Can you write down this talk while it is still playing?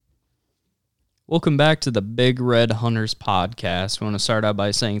Welcome back to the Big Red Hunters podcast. We want to start out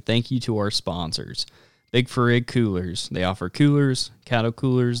by saying thank you to our sponsors, Big Frig Coolers. They offer coolers, cattle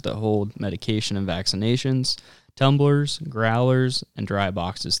coolers that hold medication and vaccinations, tumblers, growlers, and dry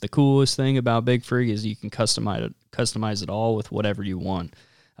boxes. The coolest thing about Big Frig is you can customize it all with whatever you want.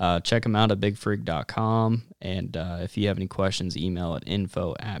 Check them out at bigfrig.com, and if you have any questions, email at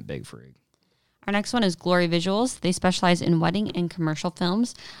info@bigfrig. Our next one is Glory Visuals. They specialize in wedding and commercial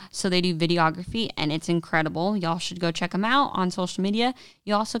films, so they do videography, and it's incredible. Y'all should go check them out on social media.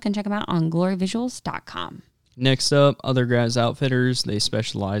 You also can check them out on gloryvisuals.com. Next up, Other Guys Outfitters. They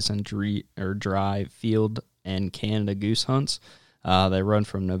specialize in dry field and Canada goose hunts. They run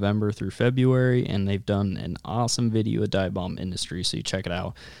from November through February, and they've done an awesome video with Dive Bomb Industry, so you check it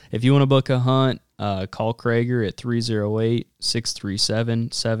out. If you want to book a hunt, call Krager at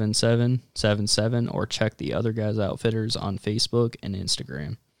 308-637-7777 or check the Other Guys Outfitters on Facebook and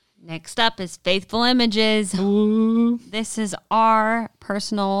Instagram. Next up is Faithful Images. Ooh. This is our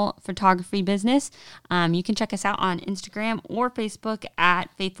personal photography business. You can check us out on Instagram or Facebook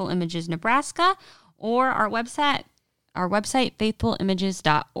at Faithful Images Nebraska, or our website,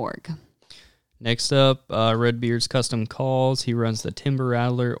 faithfulimages.org. Next up, Redbeard's Custom Calls. He runs the Timber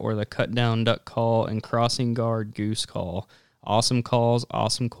Rattler or the Cut Down Duck Call and Crossing Guard Goose Call. Awesome calls,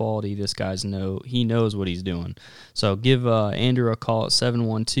 awesome quality. This guy's he knows what he's doing. So give Andrew a call at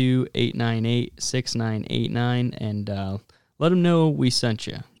 712-898-6989 and let him know we sent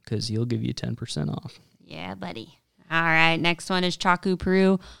you, because he'll give you 10% off. Yeah, buddy. All right, next one is Chaco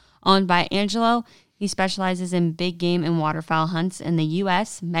Peru, owned by Angelo. He specializes in big game and waterfowl hunts in the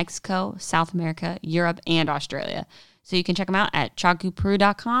U.S., Mexico, South America, Europe, and Australia. So you can check him out at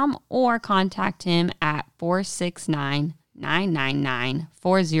chacoperu.com or contact him at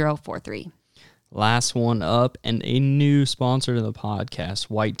 469-999-4043. Last one up, and a new sponsor to the podcast,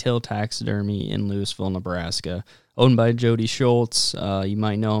 Whitetail Taxidermy in Louisville, Nebraska. Owned by Jody Schultz. You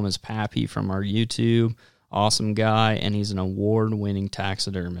might know him as Pappy from our YouTube. Awesome guy, and he's an award-winning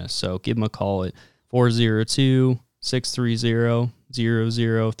taxidermist. So give him a call at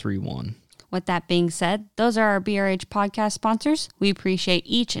 402-630-0031. With that being said, those are our BRH podcast sponsors. We appreciate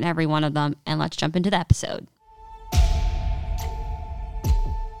each and every one of them, and let's jump into the episode.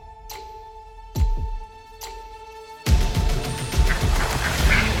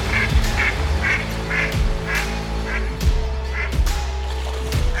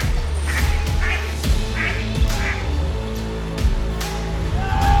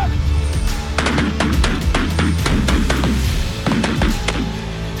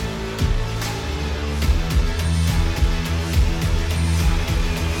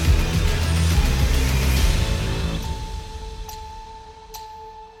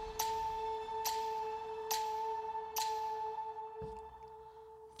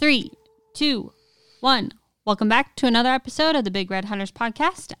 Three, two, one. Welcome back to another episode of the Big Red Hunters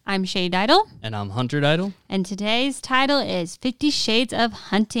podcast. I'm Shay Didle. And I'm Hunter Didle. And today's title is 50 Shades of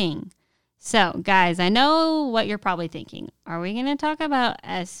Hunting. So, guys, I know what you're probably thinking. Are we going to talk about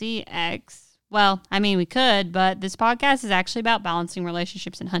SCX? Well, I mean, we could, but this podcast is actually about balancing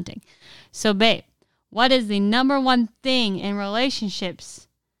relationships and hunting. So, babe, what is the number one thing in relationships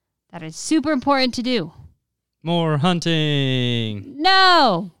that is super important to do? More hunting.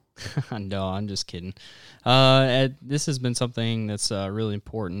 No. No, I'm just kidding. This has been something that's really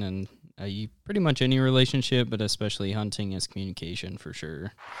important in pretty much any relationship, but especially hunting, is communication for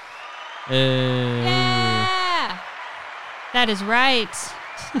sure. Yeah. That is right.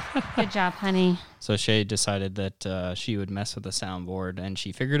 Good job, honey. So Shay decided that she would mess with the soundboard, and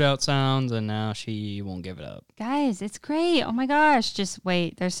she figured out sounds, and now she won't give it up. Guys, it's great. Oh my gosh. Just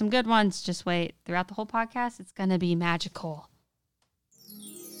wait. There's some good ones. Just wait. Throughout the whole podcast, it's going to be magical.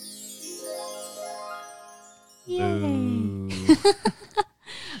 Yay.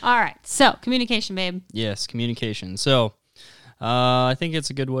 All right. So, communication, babe. Yes, communication. So, I think it's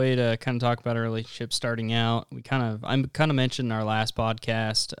a good way to kind of talk about a relationship starting out. I kind of mentioned in our last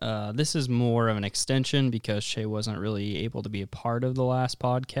podcast. This is more of an extension because Shay wasn't really able to be a part of the last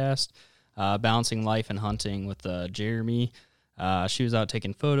podcast. Balancing life and hunting with Jeremy. She was out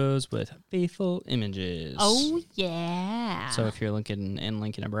taking photos with Faithful Images. Oh, yeah. So if you're in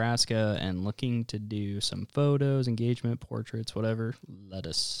Lincoln, Nebraska and looking to do some photos, engagement, portraits, whatever, let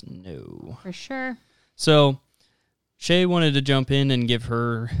us know. For sure. So Shay wanted to jump in and give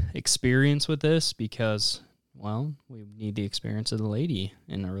her experience with this because, well, we need the experience of the lady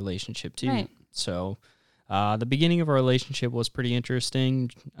in a relationship too. Right. So the beginning of our relationship was pretty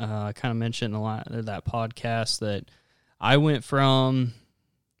interesting. I kind of mentioned a lot of that podcast that I went from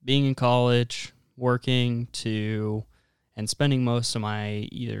being in college, working, to and spending most of my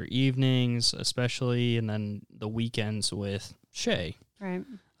either evenings, especially, and then the weekends with Shay. Right.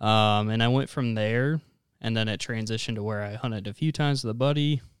 And I went from there, and then it transitioned to where I hunted a few times with a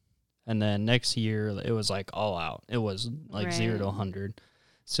buddy, and then next year it was like all out. It was like 0 to 100.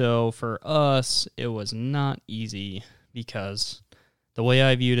 So for us, it was not easy because the way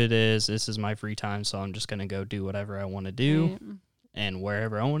I viewed it is this is my free time, so I'm just going to go do whatever I want to do and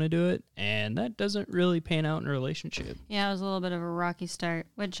wherever I want to do it. And that doesn't really pan out in a relationship. Yeah, it was a little bit of a rocky start,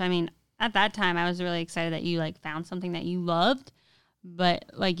 which, I mean, at that time, I was really excited that you, like, found something that you loved. But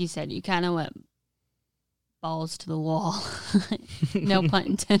like you said, you kind of went balls to the wall. No pun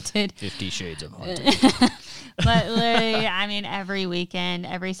intended. 50 Shades of Hunting. But literally, I mean, every weekend,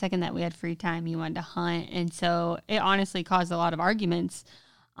 every second that we had free time, you wanted to hunt. And so it honestly caused a lot of arguments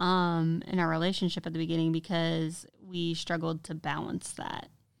in our relationship at the beginning because we struggled to balance that.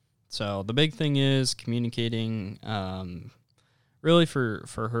 So the big thing is communicating, really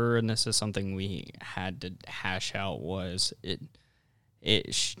for her, and this is something we had to hash out, was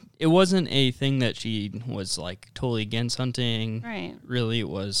it wasn't a thing that she was like totally against hunting. Right. Really, it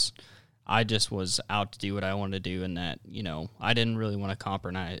was, I just was out to do what I wanted to do, and that, you know, I didn't really want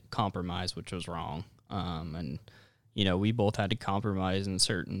to compromise, which was wrong. And, you know, we both had to compromise in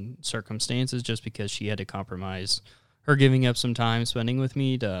certain circumstances just because she had to compromise her giving up some time spending with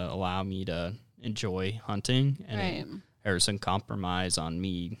me to allow me to enjoy hunting. And there was some compromise on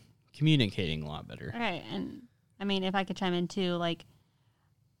me communicating a lot better. Right. And I mean, if I could chime in too, like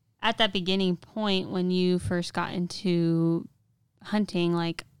at that beginning point when you first got into hunting,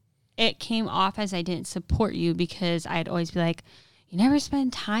 like it came off as I didn't support you because I'd always be like, you never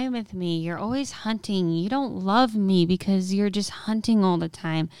spend time with me. You're always hunting. You don't love me because you're just hunting all the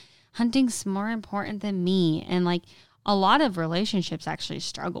time. Hunting's more important than me. And like a lot of relationships actually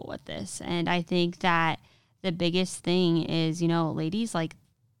struggle with this. And I think that the biggest thing is, you know, ladies, like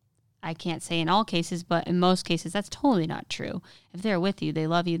I can't say in all cases, but in most cases, that's totally not true. If they're with you, they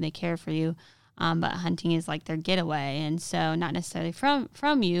love you, and they care for you. But hunting is like their getaway. And so not necessarily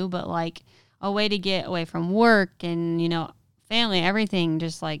from you, but like a way to get away from work and, you know, family, everything,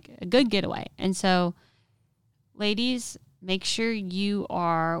 just like a good getaway. And so ladies, make sure you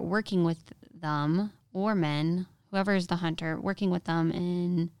are working with them, or men, whoever is the hunter, working with them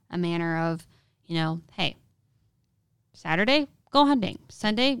in a manner of, you know, hey, Saturday, go hunting.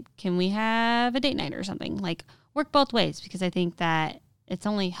 Sunday, can we have a date night or something? Like work both ways, because I think that it's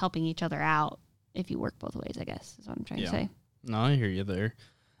only helping each other out if you work both ways, I guess, is what I'm trying to say. No, I hear you there.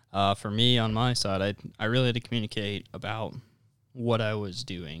 For me, on my side, I really had to communicate about what I was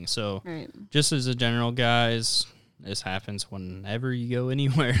doing. So just as a general, guys, this happens whenever you go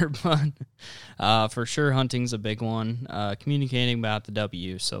anywhere, but for sure hunting's a big one. Communicating about the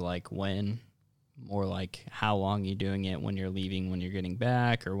W, so like when, more like how long you're doing it, when you're leaving, when you're getting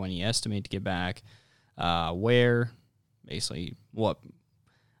back, or when you estimate to get back, where, basically what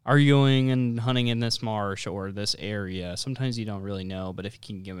are you going and hunting in this marsh or this area. Sometimes you don't really know, but if you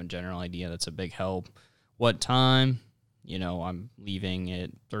can give a general idea, that's a big help. What time? You know, I'm leaving at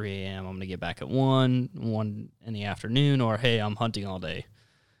 3 a.m. I'm going to get back at 1 in the afternoon, or, hey, I'm hunting all day.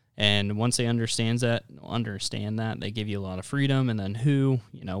 And once they understand that, they give you a lot of freedom. And then you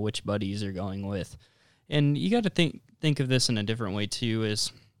know, which buddies are going with. And you got to think of this in a different way, too,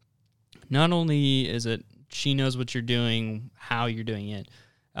 is not only is it she knows what you're doing, how you're doing it,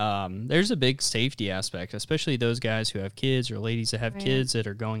 there's a big safety aspect, especially those guys who have kids or ladies that have kids that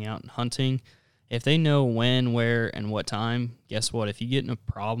are going out and hunting. If they know when, where, and what time, guess what? If you get in a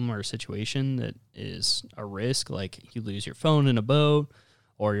problem or a situation that is a risk, like you lose your phone in a boat,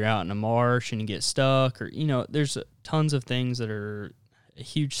 or you're out in a marsh and you get stuck, or, you know, there's tons of things that are a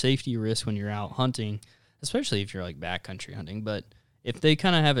huge safety risk when you're out hunting, especially if you're like backcountry hunting. But if they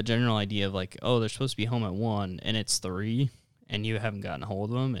kind of have a general idea of like, oh, they're supposed to be home at 1 and it's 3 and you haven't gotten a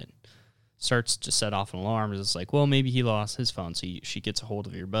hold of them, it starts to set off an alarm. It's like, well, maybe he lost his phone, so she gets a hold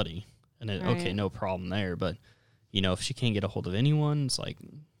of your buddy. And okay, no problem there. But, you know, if she can't get a hold of anyone, it's like,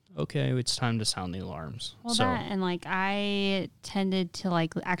 okay, it's time to sound the alarms. Well, and like I tended to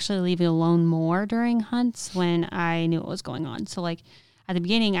like actually leave it alone more during hunts when I knew what was going on. So like at the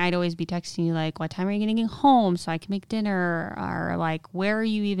beginning, I'd always be texting you like, what time are you going to get home so I can make dinner, or like, where are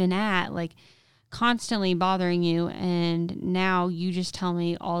you even at? Like constantly bothering you. And now you just tell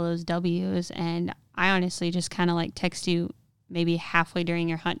me all those W's, and I honestly just kind of like text you maybe halfway during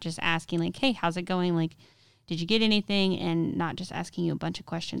your hunt, just asking like, hey, how's it going? Like, did you get anything? And not just asking you a bunch of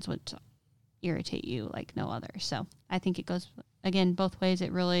questions which irritate you like no other. So I think it goes, again, both ways.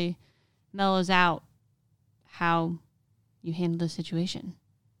 It really mellows out how you handle the situation.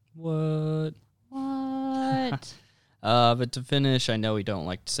 What? But to finish, I know we don't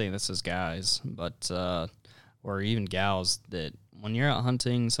like to say this as guys, but or even gals, that when you're out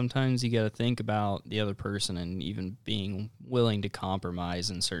hunting, sometimes you got to think about the other person and even being willing to compromise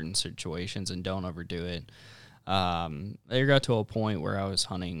in certain situations and don't overdo it. There got to a point where I was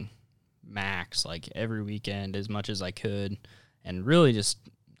hunting max like every weekend as much as I could, and really just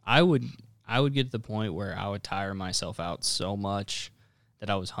I would get to the point where I would tire myself out so much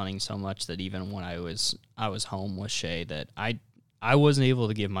that I was hunting so much that even when I was home with Shay, that I wasn't able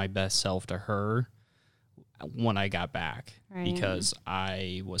to give my best self to her when I got back, Right. because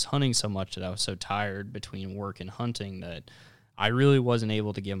I was hunting so much that I was so tired between work and hunting that I really wasn't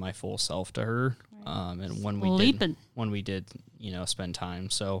able to give my full self to her. And when we did, spend time.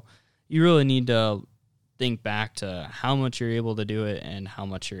 So you really need to think back to how much you're able to do it and how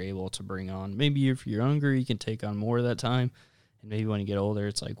much you're able to bring on. Maybe if you're younger, you can take on more of that time. And maybe when you get older,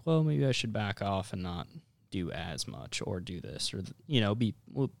 it's like, well, maybe I should back off and not do as much or do this or,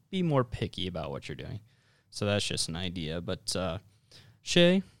 be more picky about what you're doing. So that's just an idea. But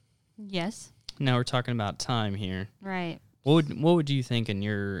Shay? Yes. Now we're talking about time here. Right. What would you think in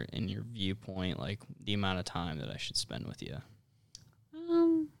your viewpoint, like the amount of time that I should spend with you?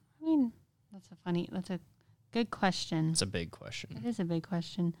 I mean, that's a good question. It's a big question. It is a big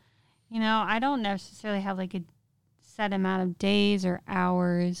question. I don't necessarily have like a set amount of days or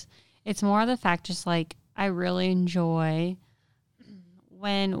hours. It's more of the fact just like I really enjoy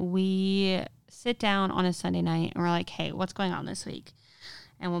when we sit down on a Sunday night and we're like, hey, what's going on this week?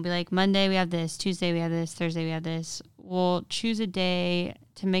 And we'll be like, Monday we have this, Tuesday we have this, Thursday we have this. We'll choose a day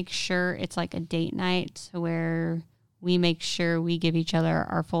to make sure it's like a date night, so where we make sure we give each other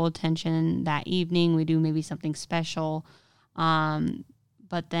our full attention that evening. We do maybe something special.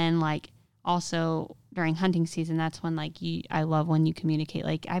 But then like also during hunting season, that's when like I love when you communicate.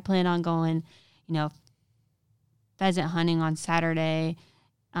 Like I plan on going, pheasant hunting on Saturday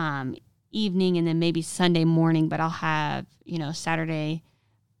evening and then maybe Sunday morning, but I'll have, Saturday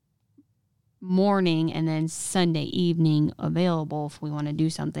morning and then Sunday evening available if we want to do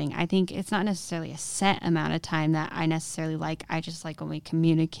something. I think it's not necessarily a set amount of time that I necessarily like. I just like when we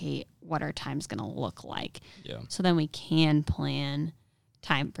communicate what our time's going to look like. Yeah. So then we can plan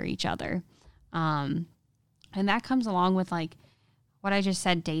time for each other. And that comes along with like what I just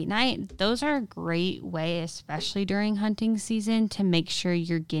said, date night. Those are a great way, especially during hunting season, to make sure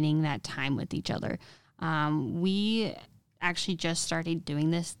you're getting that time with each other. We actually just started doing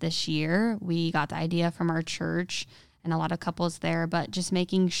this year. We got the idea from our church and a lot of couples there, but just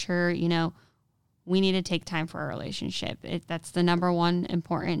making sure, we need to take time for our relationship. That's the number one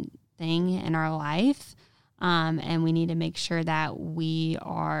important thing in our life. And we need to make sure that we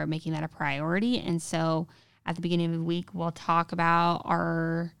are making that a priority. And so at the beginning of the week, we'll talk about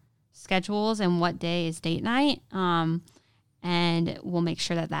our schedules and what day is date night. And we'll make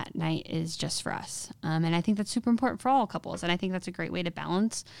sure that night is just for us. And I think that's super important for all couples. And I think that's a great way to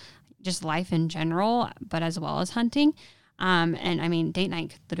balance just life in general, but as well as hunting. And I mean, date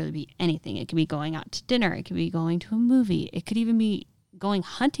night could literally be anything. It could be going out to dinner. It could be going to a movie. It could even be going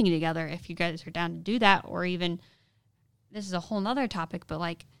hunting together if you guys are down to do that. Or even, this is a whole nother topic, but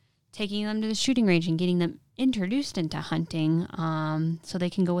like taking them to the shooting range and getting them introduced into hunting so they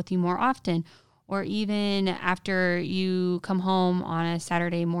can go with you more often. Or even after you come home on a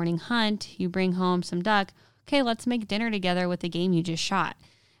Saturday morning hunt, you bring home some duck. Okay, let's make dinner together with the game you just shot.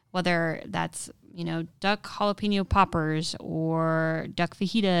 Whether that's, duck jalapeno poppers or duck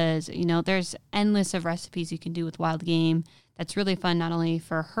fajitas, there's endless of recipes you can do with wild game. That's really fun, not only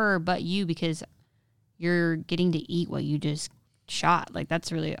for her, but you, because you're getting to eat what you just shot. Like,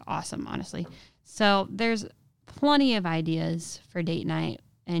 that's really awesome, honestly. So there's plenty of ideas for date night,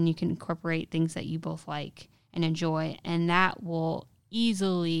 and you can incorporate things that you both like and enjoy, and that will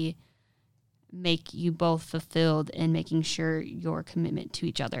easily make you both fulfilled in making sure your commitment to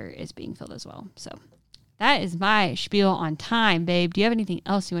each other is being filled as well. So that is my spiel on time, babe. Do you have anything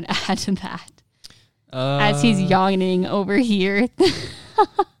else you want to add to that? As he's yawning over here.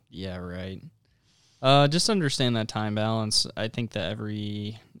 Yeah, right. Just understand that time balance. I think that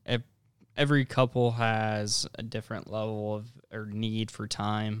every couple has a different level of or need for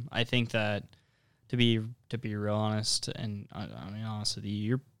time. I think that to be real honest, and I mean honest with you,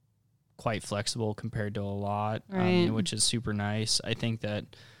 you're quite flexible compared to a lot, right. Which is super nice. I think that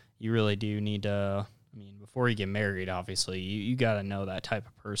you really do need to. I mean, before you get married, obviously, you got to know that type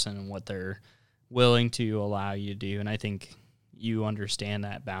of person and what they're willing to allow you to do. And I think you understand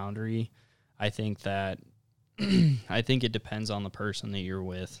that boundary. I think that I think it depends on the person that you're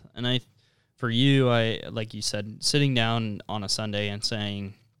with. And for you, like you said, sitting down on a Sunday and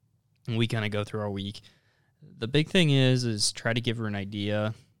saying, we kind of go through our week, The big thing is try to give her an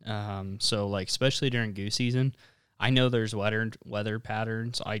idea. So like, especially during goose season, I know there's weather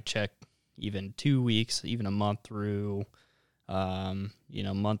patterns. I check even 2 weeks, even a month through,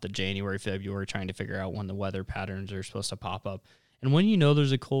 month of January, February, trying to figure out when the weather patterns are supposed to pop up. And when you know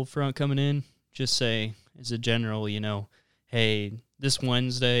there's a cold front coming in, just say, as a general, hey, this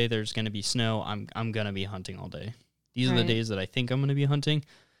Wednesday there's going to be snow. I'm going to be hunting all day. These are the days that I think I'm going to be hunting.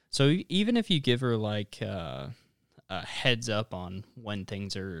 So even if you give her like a heads up on when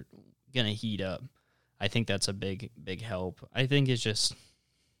things are going to heat up, I think that's a big help. I think it's just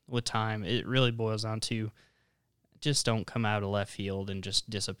with time, it really boils down to just don't come out of left field and just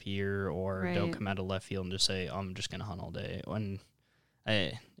disappear, or don't come out of left field and just say, I'm just going to hunt all day. When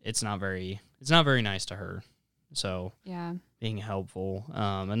it's not very nice to her. So being helpful.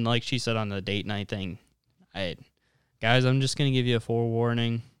 And like she said on the date night thing, guys, I'm just going to give you a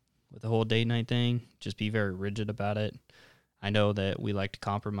forewarning with the whole date night thing. Just be very rigid about it. I know that we like to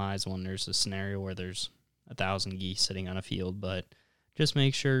compromise when there's a scenario where there's 1,000 geese sitting on a field, but just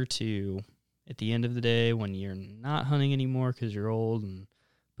make sure to, at the end of the day, when you're not hunting anymore because you're old and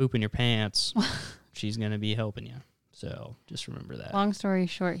pooping your pants, she's going to be helping you. So just remember that. Long story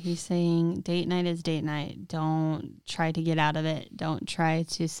short, he's saying date night is date night. Don't try to get out of it. Don't try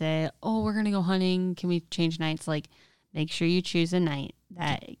to say, oh, we're going to go hunting. Can we change nights? Like, make sure you choose a night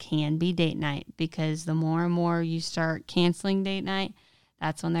that can be date night, because the more and more you start canceling date night,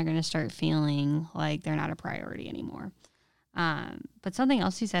 that's when they're going to start feeling like they're not a priority anymore. But something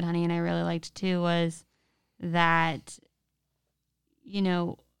else he said, honey, and I really liked too, was that,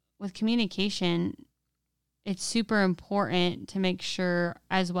 with communication, it's super important to make sure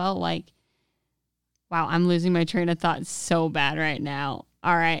as well, like, wow, I'm losing my train of thought so bad right now.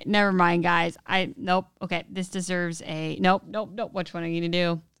 All right, never mind, guys. Nope. Okay, this deserves a nope. Which one are you gonna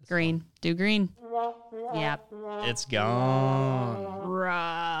do? Green. Do green. Yep. It's gone.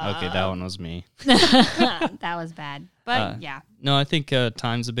 Rough. Okay, that one was me. That was bad. But yeah. No, I think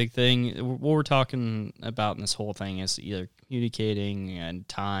time's a big thing. What we're talking about in this whole thing is either communicating and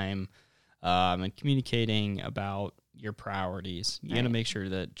time, and communicating about your priorities. You got to make sure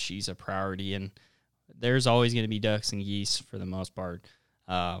that she's a priority, and there's always going to be ducks and geese for the most part.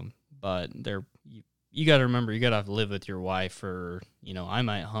 But you got to remember, you got to live with your wife for, I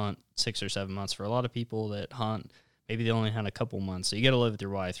might hunt 6 or 7 months. For a lot of people that hunt, maybe they only hunt a couple months. So you got to live with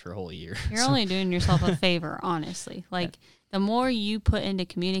your wife for a whole year. You're only doing yourself a favor, honestly. Like, the more you put into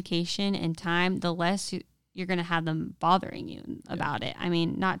communication and time, the less you're going to have them bothering you about it. I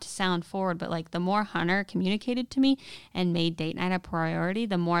mean, not to sound forward, but like, the more Hunter communicated to me and made date night a priority,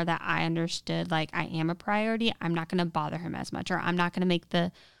 the more that I understood, like, I am a priority. I'm not going to bother him as much, or I'm not going to make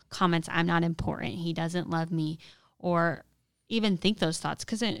the comments, I'm not important, he doesn't love me, or even think those thoughts.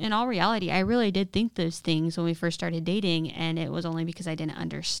 Because in all reality, I really did think those things when we first started dating, and it was only because I didn't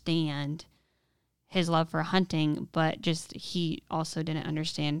understand his love for hunting, but just he also didn't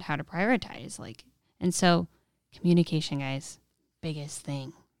understand how to prioritize. And so communication, guys, biggest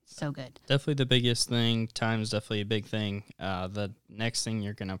thing. So good. Definitely the biggest thing. Time's definitely a big thing. The next thing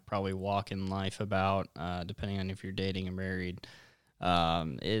you're going to probably walk in life about, depending on if you're dating or married,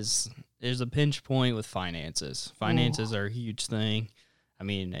 is there's a pinch point with finances. Finances are a huge thing. I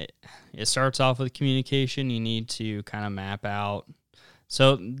mean, it starts off with communication. You need to kind of map out.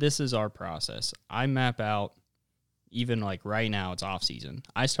 So this is our process. I map out, even like right now, it's off season.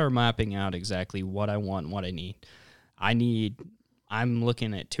 I start mapping out exactly what I want and what I need. I'm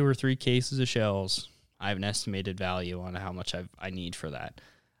looking at 2 or 3 cases of shells. I have an estimated value on how much I need for that.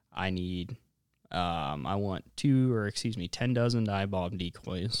 I want 10 dozen dye bomb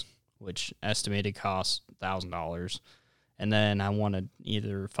decoys, which estimated cost $1,000. And then I wanted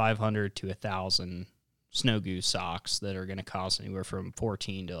either 500 to 1,000 snow goose socks that are going to cost anywhere from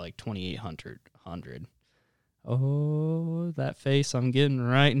 $1,400 to like $2,800. Oh, that face I'm getting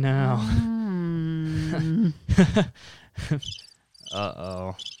right now.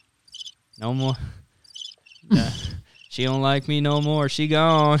 Uh-oh. No more. She don't like me no more. She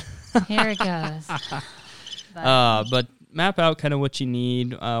gone. Here it goes. But map out kind of what you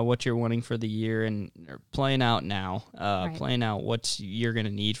need, what you're wanting for the year, and playing out now. Playing out what you're going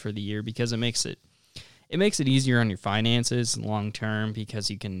to need for the year, because it makes it easier on your finances long term, because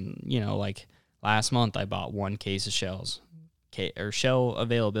you can, like last month I bought 1 case of shells. Shell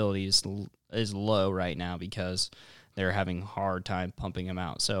availability is low right now because they're having a hard time pumping them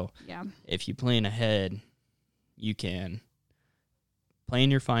out. So if you plan ahead, you can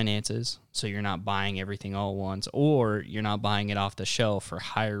plan your finances so you're not buying everything all at once, or you're not buying it off the shelf for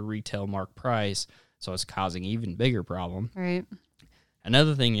higher retail mark price, so it's causing even bigger problem. Right.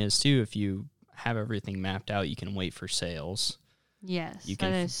 Another thing is, too, if you have everything mapped out, you can wait for sales. Yes,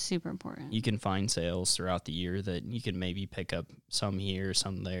 that is super important. You can find sales throughout the year that you can maybe pick up some here,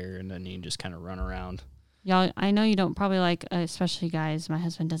 some there, and then you can just kind of run around. Y'all, I know you don't probably like, especially guys, my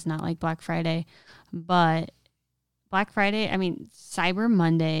husband does not like Black Friday, but Black Friday, I mean, Cyber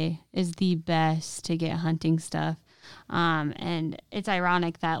Monday is the best to get hunting stuff. And it's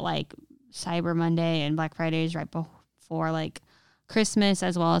ironic that like Cyber Monday and Black Friday is right before like Christmas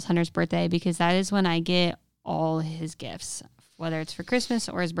as well as Hunter's birthday, because that is when I get all his gifts, whether it's for Christmas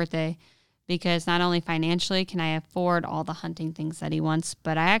or his birthday, because not only financially can I afford all the hunting things that he wants,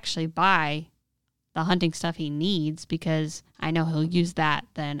 but I actually buy the hunting stuff he needs because I know he'll use that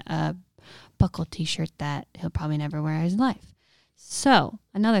than a buckle t-shirt that he'll probably never wear in his life. So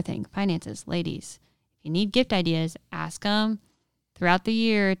another thing, finances, ladies, if you need gift ideas, ask him throughout the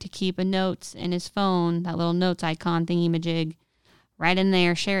year to keep a notes in his phone, that little notes icon thingy-majig, right in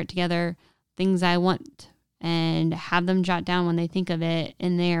there, share it together, things I want, and have them jot down when they think of it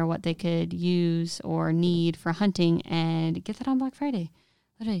in there, what they could use or need for hunting, and get that on Black Friday.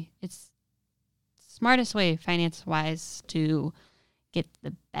 Literally, it's smartest way finance-wise to get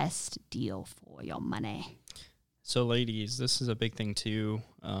the best deal for your money. So, ladies, this is a big thing, too.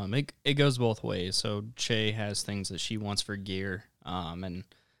 It goes both ways. So, Shay has things that she wants for gear, and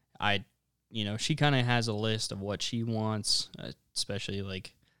she kind of has a list of what she wants, especially,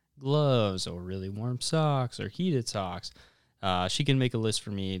 like, gloves or really warm socks or heated socks. She can make a list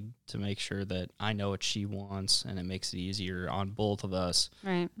for me to make sure that I know what she wants, and it makes it easier on both of us.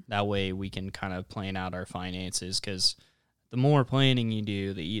 Right. That way we can kind of plan out our finances, because the more planning you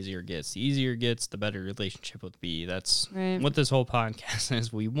do, the easier it gets. The easier it gets, the better relationship will be. That's what this whole podcast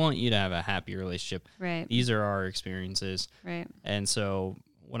is. We want you to have a happy relationship. Right. These are our experiences. Right. And so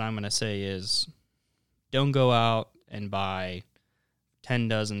what I'm going to say is, don't go out and buy 10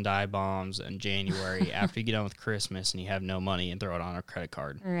 dozen dye bombs in January after you get done with Christmas and you have no money and throw it on a credit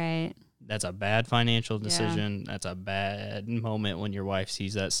card. Right. That's a bad financial decision. Yeah. That's a bad moment when your wife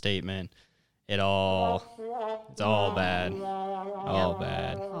sees that statement. It's all bad. All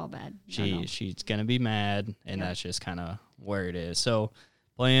bad. All bad. She's going to be mad, and that's just kind of where it is. So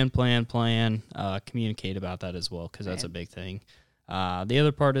plan. Communicate about that as well, because that's a big thing. The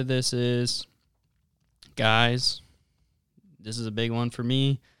other part of this is, guys, this is a big one for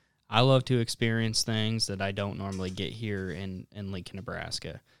me. I love to experience things that I don't normally get here in Lincoln,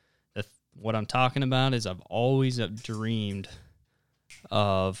 Nebraska. What I'm talking about is I've always dreamed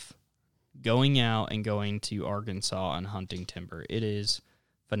of going out and going to Arkansas and hunting timber. It is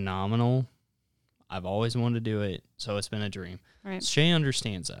phenomenal. I've always wanted to do it, so it's been a dream. Right. Shay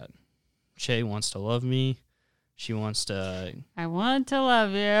understands that. Shay wants to love me. She wants to... I want to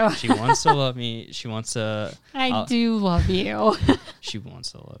love you. She wants to love me. She wants to... I do love you. She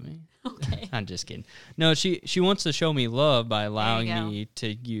wants to love me. Okay. I'm just kidding. No, she wants to show me love by allowing me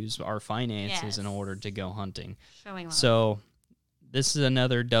to use our finances in order to go hunting. Showing love. So this is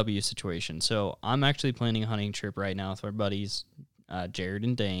another W situation. So I'm actually planning a hunting trip right now with our buddies, Jared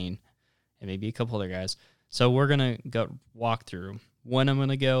and Dane, and maybe a couple other guys. So we're going to go walk through when I'm going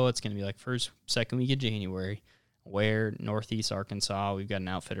to go. It's going to be like second week of January. Where Northeast Arkansas, we've got an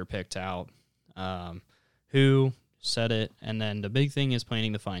outfitter picked out, who said it, and then the big thing is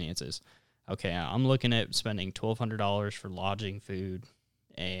planning the finances. Okay, I'm looking at spending $1,200 for lodging, food,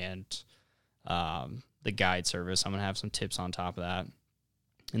 and the guide service. I'm going to have some tips on top of that,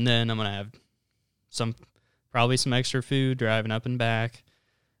 and then I'm going to have probably some extra food driving up and back,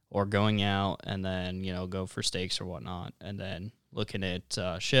 or going out and then, go for steaks or whatnot, and then looking at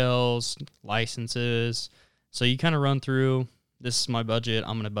shells, licenses. So you kind of run through, this is my budget.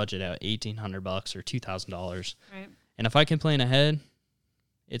 I'm going to budget out $1,800 or $2,000. Right. And if I can plan ahead,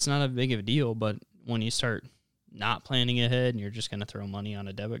 it's not a big of a deal. But when you start not planning ahead and you're just going to throw money on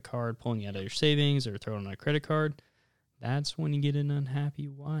a debit card, pulling it out of your savings or throw it on a credit card, that's when you get an unhappy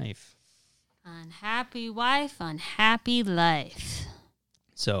wife. Unhappy wife, unhappy life.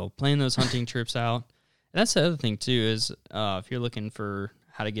 So plan those hunting trips out. And that's the other thing, too, is if you're looking for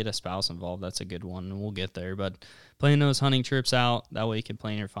how to get a spouse involved, that's a good one, and we'll get there. But plan those hunting trips out, that way you can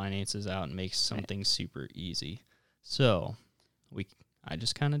plan your finances out and make something super easy. So I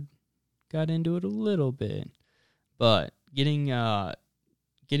just kind of got into it a little bit, but getting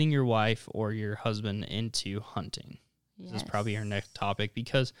your wife or your husband into hunting. Yes. This is probably our next topic,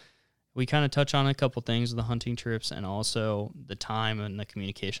 because we kind of touch on a couple things with the hunting trips and also the time and the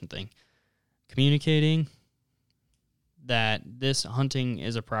communication thing. Communicating that this hunting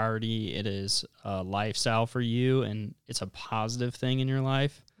is a priority, it is a lifestyle for you, and it's a positive thing in your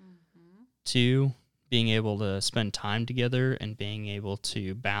life. Mm-hmm. 2, being able to spend time together and being able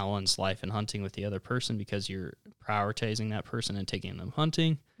to balance life and hunting with the other person because you're prioritizing that person and taking them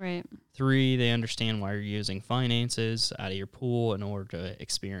hunting. Right. 3, they understand why you're using finances out of your pool in order to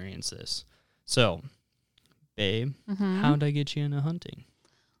experience this. So, babe, how did I get you into hunting?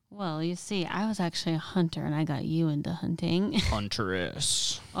 Well, you see, I was actually a hunter, and I got you into hunting.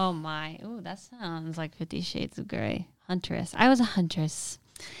 Huntress. Oh, my. Ooh, that sounds like 50 Shades of Grey. Huntress. I was a huntress.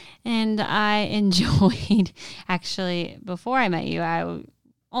 And I enjoyed, actually, before I met you, I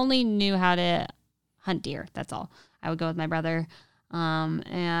only knew how to hunt deer. That's all. I would go with my brother.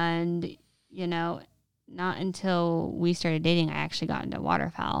 And, you know, not until we started dating, I actually got into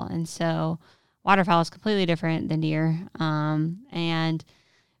waterfowl. And so waterfowl is completely different than deer. And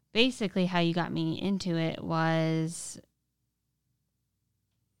basically how you got me into it was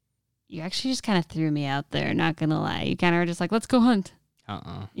you actually just kind of threw me out there, not going to lie. You kind of were just like, let's go hunt.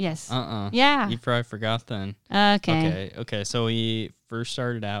 Yes. Yeah. You probably forgot then. Okay. So we first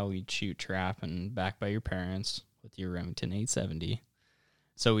started out, we'd shoot trap and back by your parents with your Remington 870.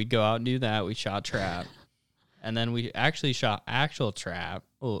 So we'd go out and do that. We shot trap. And then we actually shot actual trap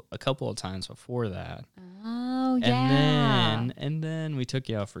a couple of times before that. Oh, yeah. And then we took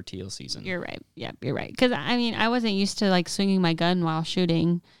you out for teal season. You're right. Yep, you're right. Because, I mean, I wasn't used to, like, swinging my gun while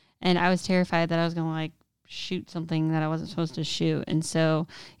shooting. And I was terrified that I was going to, like, shoot something that I wasn't supposed to shoot. And so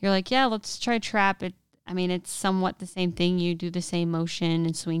you're like, yeah, let's try trap. It's somewhat the same thing. You do the same motion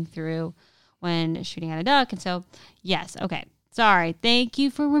and swing through when shooting at a duck. And so, yes, okay. Sorry. Thank you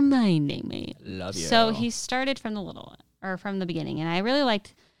for reminding me. Love you. So he started from the beginning. And I really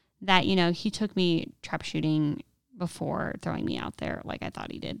liked that, you know, he took me trap shooting before throwing me out there like I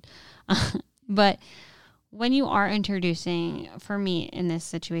thought he did. But when you are introducing, for me in this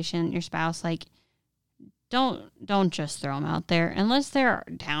situation, your spouse, like, don't just throw them out there unless they're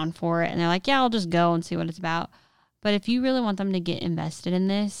down for it and they're like, yeah, I'll just go and see what it's about. But if you really want them to get invested in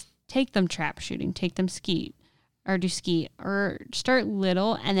this, take them trap shooting, take them skeet or start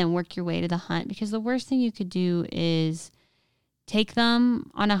little and then work your way to the hunt. Because the worst thing you could do is take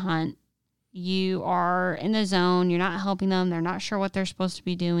them on a hunt. You are in the zone. You're not helping them. They're not sure what they're supposed to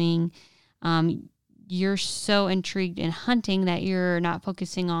be doing. You're so intrigued in hunting that you're not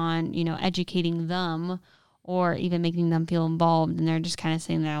focusing on, you know, educating them or even making them feel involved. And they're just kind of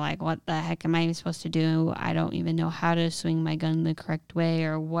sitting there like, what the heck am I supposed to do? I don't even know how to swing my gun the correct way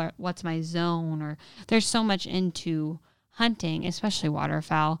or what's my zone. Or there's so much into hunting, especially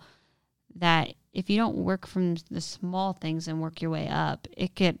waterfowl, that if you don't work from the small things and work your way up,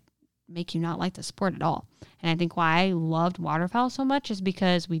 it could make you not like the sport at all. And I think why I loved waterfowl so much is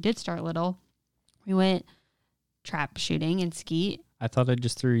because we did start little. We went trap shooting and skeet. I thought I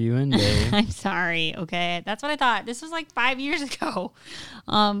just threw you in, Dave. I'm sorry. Okay. That's what I thought. This was like 5 years ago.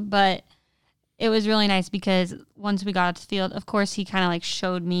 But it was really nice because once we got out to the field, of course, he kind of like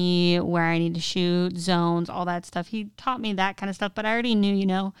showed me where I need to shoot, zones, all that stuff. He taught me that kind of stuff, but I already knew, you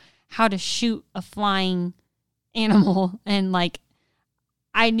know, how to shoot a flying animal. And like,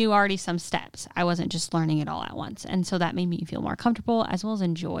 I knew already some steps. I wasn't just learning it all at once. And so that made me feel more comfortable as well as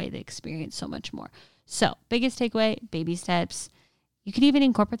enjoy the experience so much more. So biggest takeaway, baby steps. You could even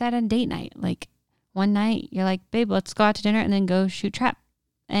incorporate that on date night. Like one night you're like, babe, let's go out to dinner and then go shoot trap.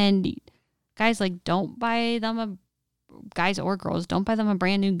 And guys, like, don't buy them guys or girls, don't buy them a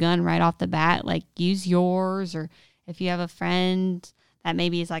brand new gun right off the bat. Like use yours, or if you have a friend that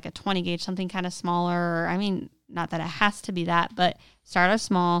maybe is like a 20 gauge, something kind of smaller. I mean, not that it has to be that, but start off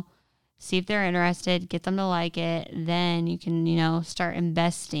small, see if they're interested, get them to like it. Then you can, you know, start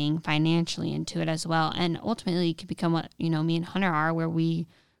investing financially into it as well. And ultimately you can become what, you know, me and Hunter are, where we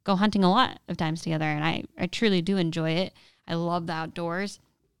go hunting a lot of times together. And I truly do enjoy it. I love the outdoors.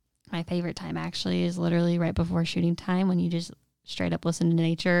 My favorite time actually is literally right before shooting time, when you just straight up listen to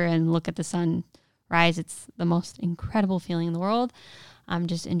nature and look at the sun rise. It's the most incredible feeling in the world. I'm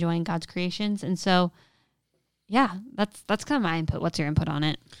just enjoying God's creations. And so, yeah, that's kind of my input. What's your input on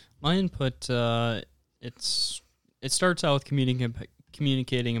it? My input, it starts out with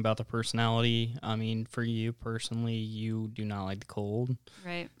communicating about the personality. I mean, for you personally, you do not like the cold.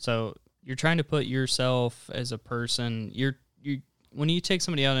 Right. So you're trying to put yourself as a person. When you take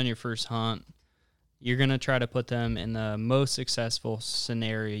somebody out on your first hunt, you're going to try to put them in the most successful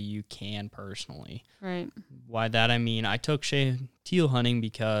scenario you can personally. Right. Why that? I mean, I took Shay teal hunting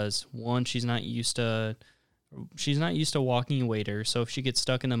because, one, she's not used to walking waders, so if she gets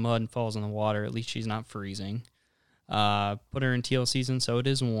stuck in the mud and falls in the water, at least she's not freezing. Put her in teal season, so it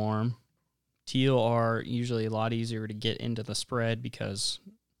is warm. Teal are usually a lot easier to get into the spread because,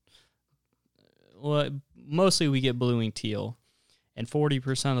 well, mostly we get blue-winged teal. and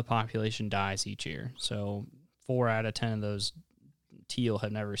 40% of the population dies each year. So 4 out of 10 of those teal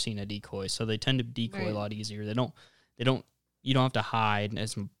have never seen a decoy, so they tend to decoy a lot easier. You don't have to hide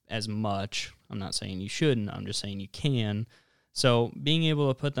as much. I'm not saying you shouldn't, I'm just saying you can. So being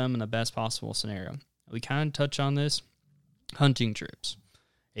able to put them in the best possible scenario. We kind of touch on this, hunting trips.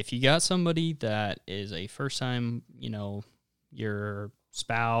 If you got somebody that is a first time, your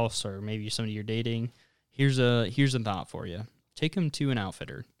spouse or maybe somebody you're dating, here's a thought for you. Take them to an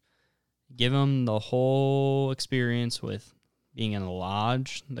outfitter. Give them the whole experience with being in a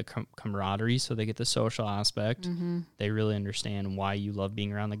lodge, the camaraderie, so they get the social aspect. Mm-hmm. They really understand why you love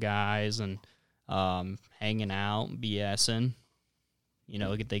being around the guys and hanging out, BSing.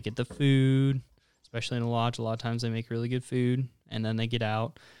 They get the food, especially in a lodge. A lot of times they make really good food, and then they get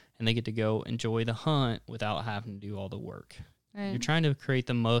out and they get to go enjoy the hunt without having to do all the work. Right. You're trying to create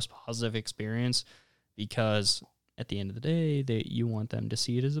the most positive experience because at the end of the day, you want them to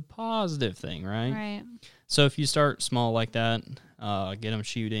see it as a positive thing, right? Right. So if you start small like that, get them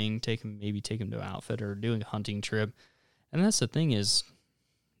shooting, take them to an outfit or doing a hunting trip. And that's the thing is,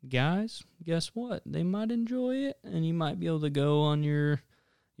 guys, guess what? They might enjoy it, and you might be able to go on your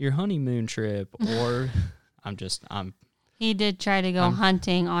honeymoon trip. Or He did try to go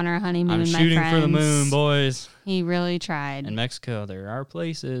hunting on our honeymoon, I'm my shooting friends. for the moon, boys. He really tried. In Mexico, there are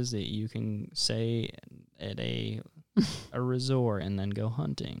places that you can stay at a resort and then go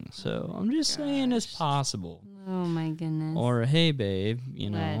hunting. So I'm just saying it's possible. Oh, my goodness. Or, hey, babe,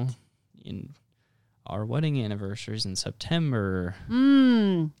 our wedding anniversary is in September.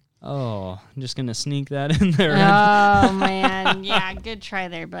 Oh, I'm just going to sneak that in there. Oh, man. Yeah, good try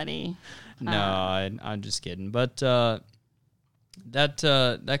there, buddy. No, I'm just kidding. But that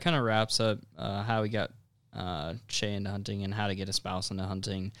kind of wraps up how we got Shay into hunting and how to get a spouse into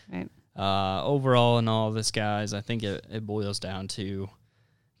hunting. Right. Overall, in all of this, guys, I think it boils down to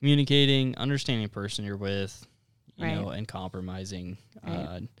communicating, understanding the person you're with, and compromising.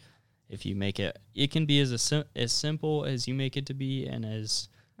 Right. If you make it can be as simple as you make it to be and as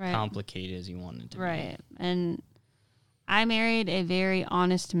complicated as you want it to be. Right. And I married a very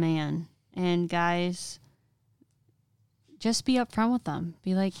honest man. And guys, just be upfront with them.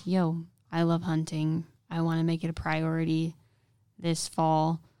 Be like, yo, I love hunting. I want to make it a priority this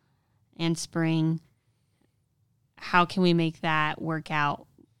fall and spring. How can we make that work out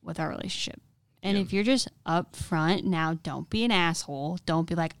with our relationship? And if you're just upfront, now don't be an asshole. Don't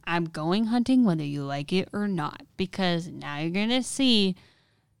be like, I'm going hunting whether you like it or not. Because now you're going to see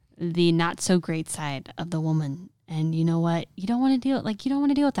the not so great side of the woman. And you know what? You don't want to deal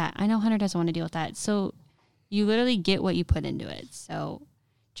with that. I know Hunter doesn't want to deal with that. So you literally get what you put into it. So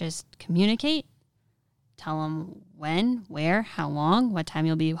just communicate. Tell them when, where, how long, what time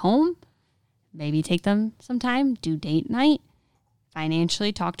you'll be home. Maybe take them some time. Do date night.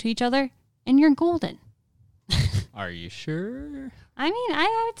 Financially talk to each other. And you're golden. Are you sure? I mean,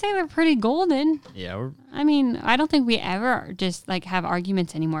 I would say we're pretty golden. Yeah. I don't think we ever just have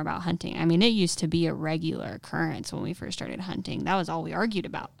arguments anymore about hunting. I mean, it used to be a regular occurrence when we first started hunting. That was all we argued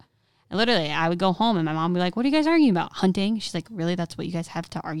about. And literally, I would go home and my mom would be like, what are you guys arguing about? Hunting? She's like, really? That's what you guys have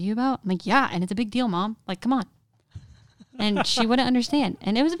to argue about? I'm like, yeah, and it's a big deal, Mom. Like, come on. And she wouldn't understand.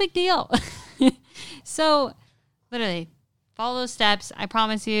 And it was a big deal. So, literally, follow those steps. I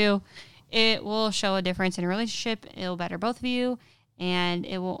promise you, it will show a difference in a relationship. It'll better both of you. And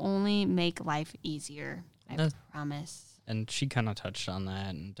it will only make life easier. I promise. And she kind of touched on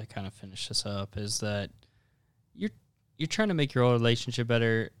that. And to kind of finish this up is that you're trying to make your whole relationship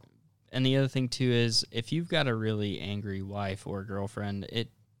better. And the other thing, too, is if you've got a really angry wife or girlfriend,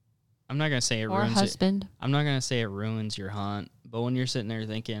 I'm not going to say it ruins husband. I'm not going to say it ruins your hunt. But when you're sitting there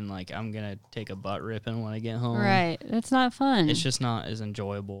thinking, like, I'm going to take a butt ripping when I get home. Right. That's not fun. It's just not as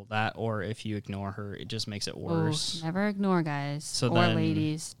enjoyable. That, or if you ignore her, it just makes it worse. Oh, never ignore, guys. Or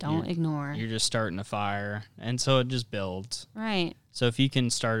ladies. Don't ignore. You're just starting a fire. And so it just builds. Right. So if you can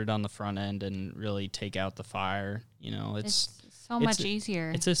start it on the front end and really take out the fire, it's so much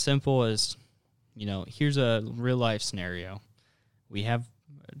easier. It's as simple as, here's a real life scenario. We have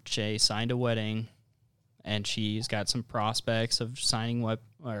Shay signed a wedding, and she's got some prospects of signing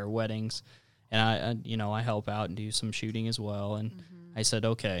weddings, and I help out and do some shooting as well. And I said,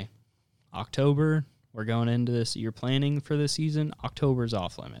 okay, October, we're going into this. You're planning for this season. October's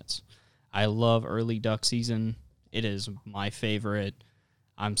off limits. I love early duck season. It is my favorite.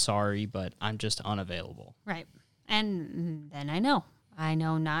 I'm sorry, but I'm just unavailable. Right. And then I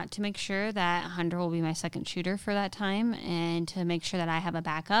know not to make sure that Hunter will be my second shooter for that time, and to make sure that I have a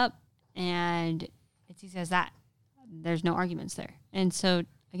backup. And it's easy as that. There's no arguments there. And so,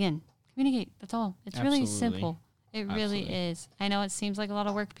 again, communicate. That's all. It's really simple. It really Absolutely. is. I know it seems like a lot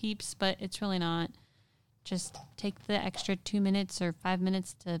of work, peeps, but it's really not. Just take the extra 2 minutes or 5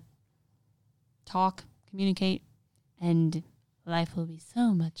 minutes to talk, communicate, and life will be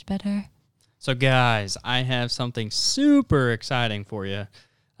so much better. So, guys, I have something super exciting for you.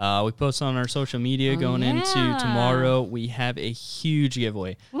 We post on our social media going into tomorrow. We have a huge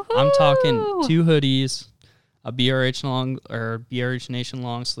giveaway. Woohoo! I'm talking 2 hoodies, a BRH Nation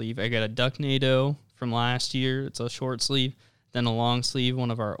long sleeve. I got a Ducknado from last year. It's a short sleeve. Then a long sleeve,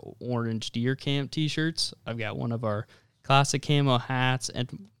 one of our orange deer camp t-shirts. I've got one of our classic camo hats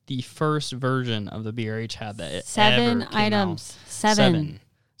and the first version of the BRH hat that 7 ever came items. out. 7.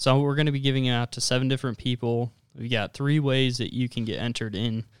 So we're going to be giving it out to 7 different people. We got 3 ways that you can get entered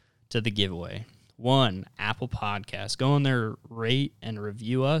in to the giveaway. 1, Apple Podcasts. Go in there, rate and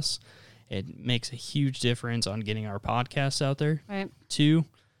review us. It makes a huge difference on getting our podcast out there. Right. 2,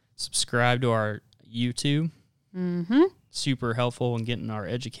 subscribe to our YouTube. Mm-hmm. Super helpful in getting our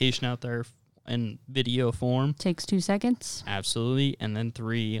education out there in video form. Takes 2 seconds. Absolutely. And then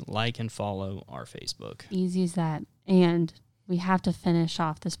 3, like and follow our Facebook. Easy as that. And we have to finish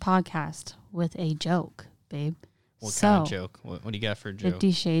off this podcast with a joke, babe. What kind of joke? What do you got for a joke?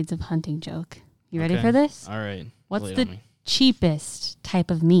 50 Shades of Hunting joke. You ready Okay. for this? All right. What's Lay it the on me. cheapest type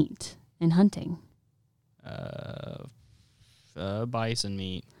of meat in hunting? Bison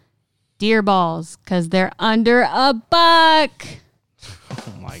meat. Deer balls, because they're under $1.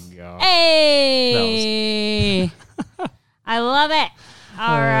 Oh my god. Hey! I love it.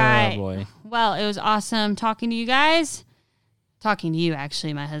 All right. Oh boy. Well, it was awesome talking to you guys. Talking to you,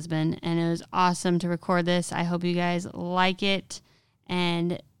 actually, my husband. And it was awesome to record this. I hope you guys like it.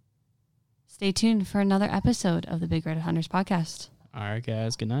 And stay tuned for another episode of the Big Red Hunters podcast. All right,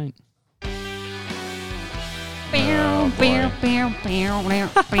 guys. Good night. All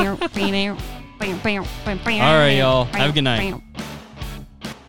All right, y'all. Have a good night.